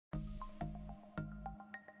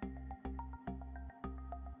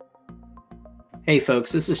Hey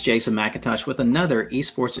folks, this is Jason McIntosh with another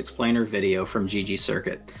Esports Explainer video from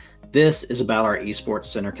ggCircuit. This is about our Esports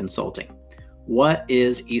Center Consulting. What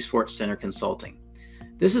is Esports Center Consulting?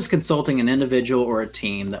 This is consulting an individual or a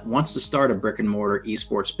team that wants to start a brick and mortar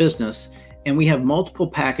esports business, and we have multiple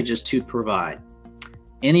packages to provide.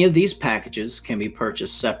 Any of these packages can be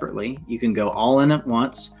purchased separately. You can go all in at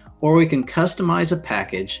once, or we can customize a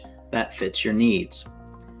package that fits your needs.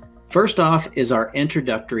 First off is our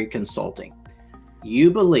introductory consulting.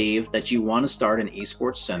 You believe that you want to start an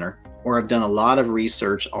esports center or have done a lot of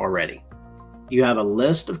research already. You have a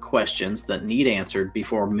list of questions that need answered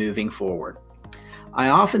before moving forward. I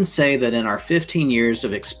often say that in our 15 years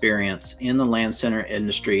of experience in the LAN center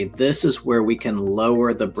industry, this is where we can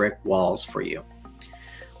lower the brick walls for you.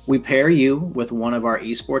 We pair you with one of our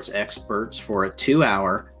esports experts for a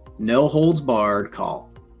 2-hour, no holds barred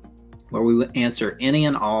call, where we will answer any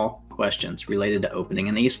and all questions related to opening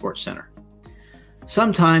an esports center.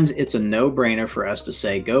 Sometimes it's a no-brainer for us to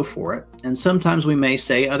say go for it, and sometimes we may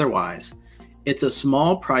say otherwise. It's a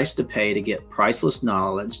small price to pay to get priceless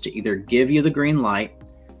knowledge to either give you the green light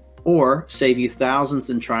or save you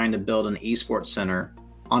thousands in trying to build an esports center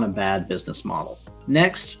on a bad business model.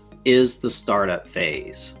 Next is the startup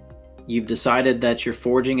phase. You've decided that you're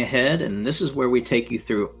forging ahead, and this is where we take you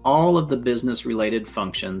through all of the business-related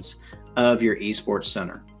functions of your esports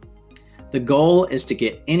center. The goal is to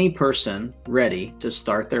get any person ready to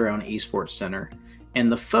start their own esports center, and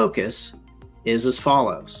the focus is as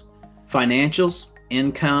follows: financials,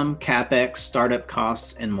 income, capex, startup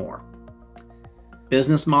costs, and more.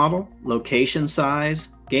 Business model, location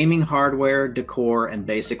size, gaming hardware, decor, and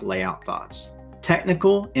basic layout thoughts.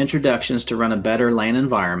 Technical introductions to run a better LAN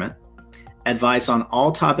environment. Advice on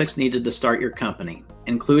all topics needed to start your company,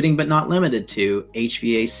 including but not limited to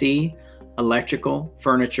HVAC, electrical,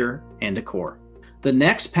 furniture, and decor. The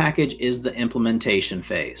next package is the implementation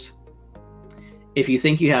phase. If you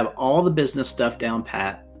think you have all the business stuff down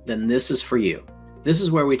pat, then this is for you. This is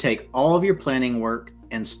where we take all of your planning work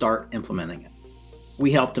and start implementing it.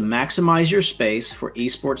 We help to maximize your space for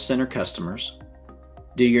esports center customers,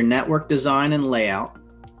 do your network design and layout,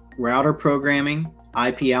 router programming,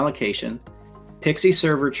 IP allocation, Pixie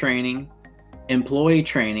server training, employee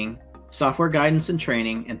training, software guidance and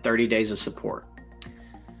training, and 30 days of support.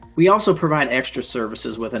 We also provide extra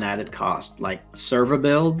services with an added cost, like server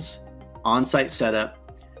builds, on-site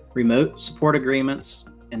setup, remote support agreements,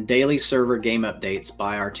 and daily server game updates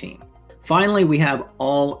by our team. Finally, we have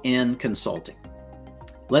all-in consulting.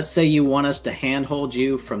 Let's say you want us to handhold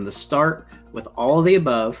you from the start with all of the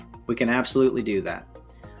above. We can absolutely do that.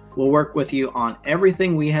 We'll work with you on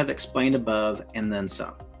everything we have explained above and then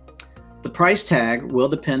some. The price tag will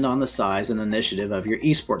depend on the size and initiative of your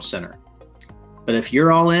esports center. But if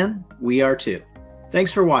you're all in, we are too.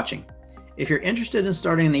 Thanks for watching. If you're interested in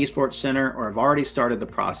starting an esports center or have already started the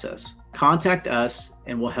process, contact us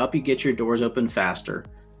and we'll help you get your doors open faster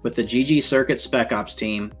with the ggCircuit Spec Ops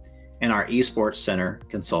team and our Esports Center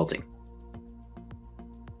Consulting.